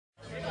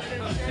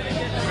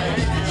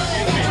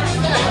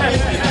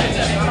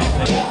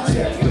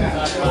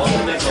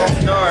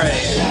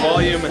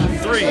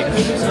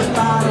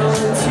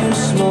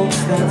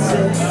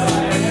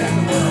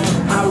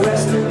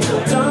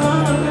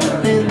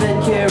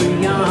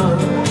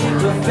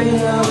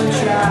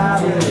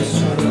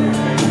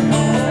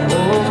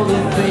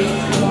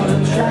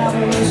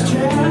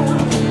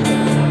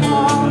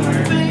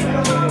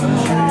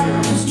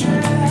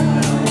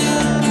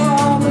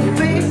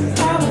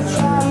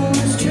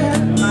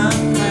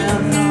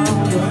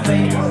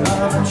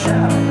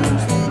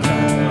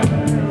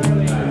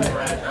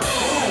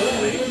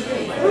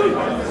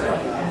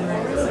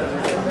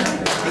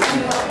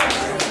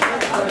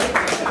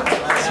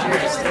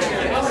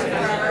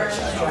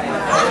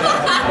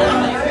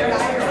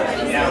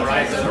Yeah,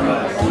 rice is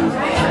rice.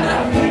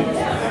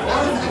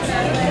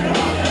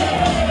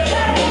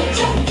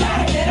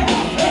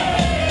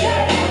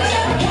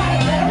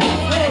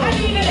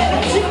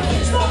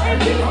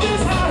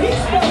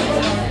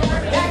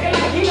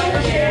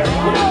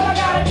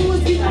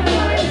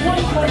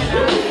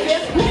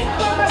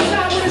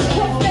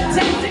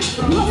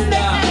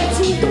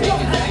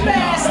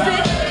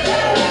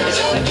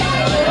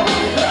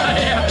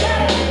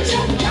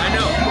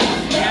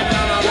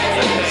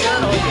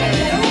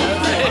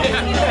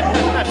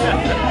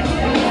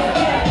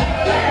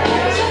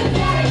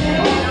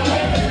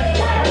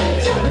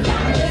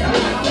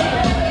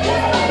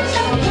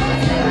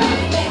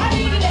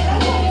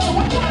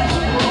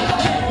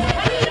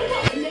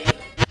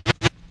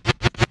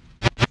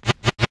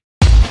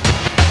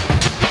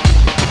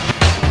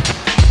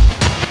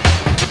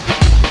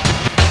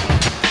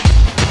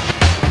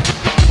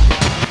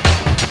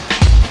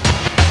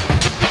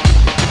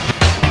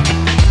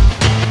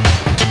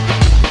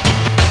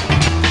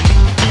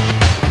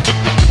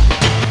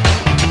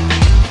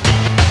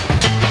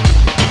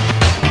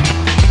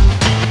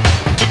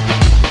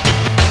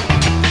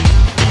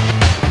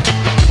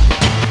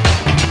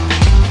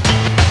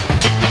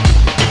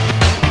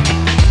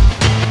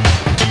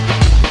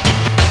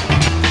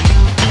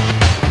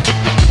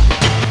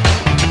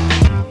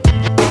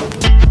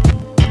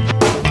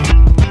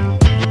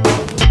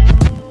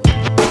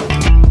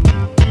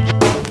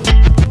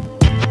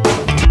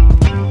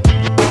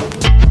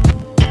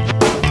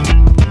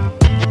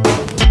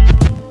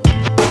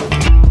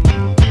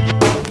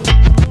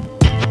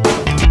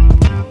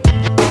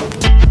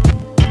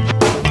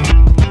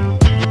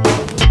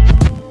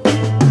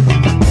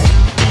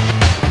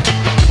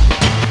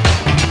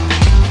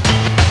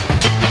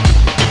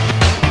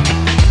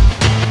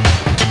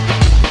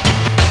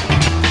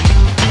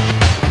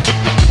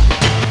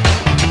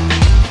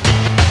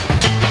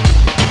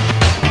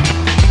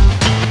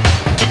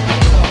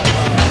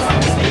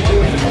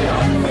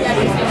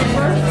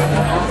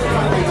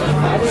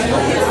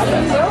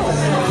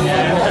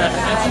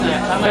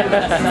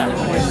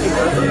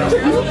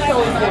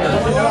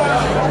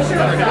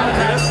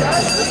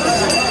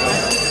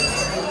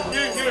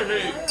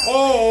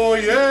 Oh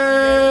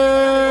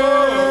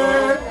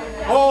yeah!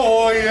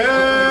 Oh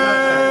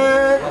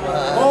yeah!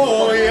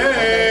 Oh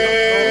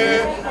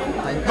yeah!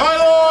 My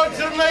lords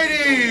and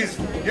ladies,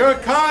 your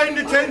kind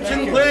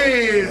attention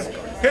please.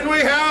 Can we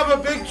have a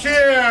big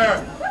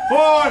cheer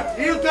for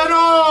Il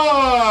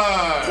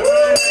Tenore?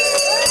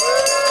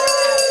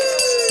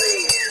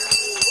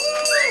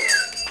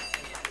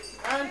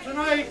 And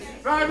tonight's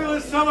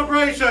fabulous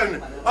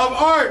celebration of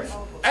art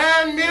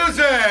and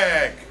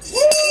music.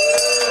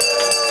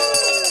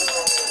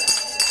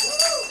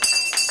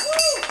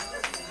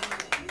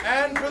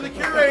 And for the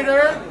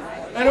curator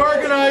and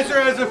organizer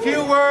has a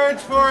few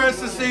words for us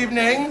this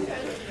evening.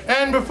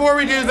 And before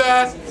we do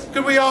that,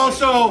 could we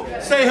also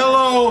say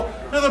hello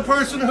to the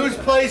person whose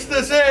place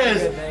this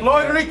is,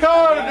 Lord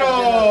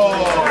Ricardo.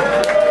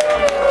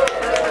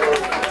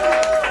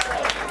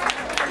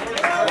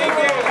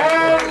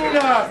 And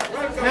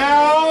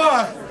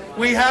now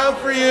we have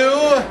for you,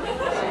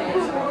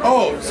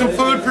 some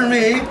food for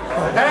me,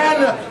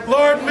 and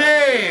Lord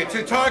May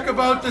to talk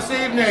about this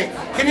evening.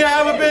 Can you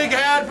have a big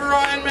hand for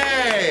Ryan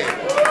May?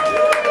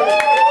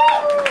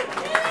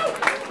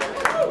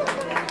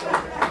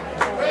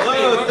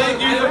 Hello,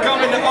 thank you for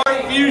coming to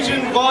Art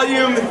Fusion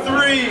Volume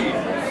 3.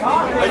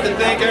 I'd like to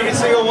thank every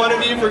single one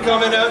of you for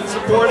coming out and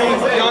supporting,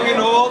 young and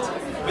old.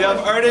 We have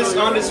artists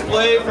on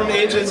display from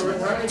ages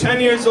 10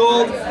 years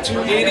old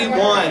to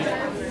 81.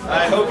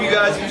 I hope you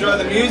guys enjoy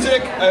the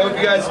music, I hope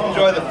you guys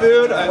enjoy the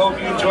food, I hope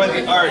you enjoy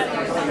the art.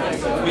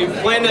 We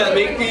plan to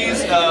make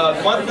these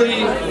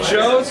monthly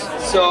shows,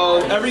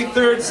 so every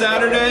third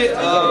Saturday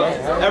of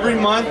every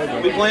month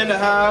we plan to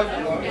have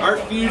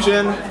Art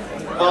Fusion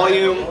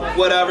Volume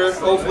whatever,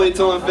 hopefully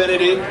till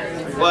infinity.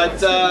 But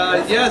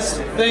yes,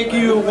 thank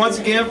you once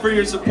again for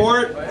your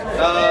support.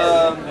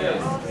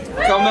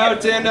 Come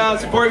out and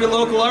support your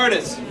local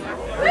artists.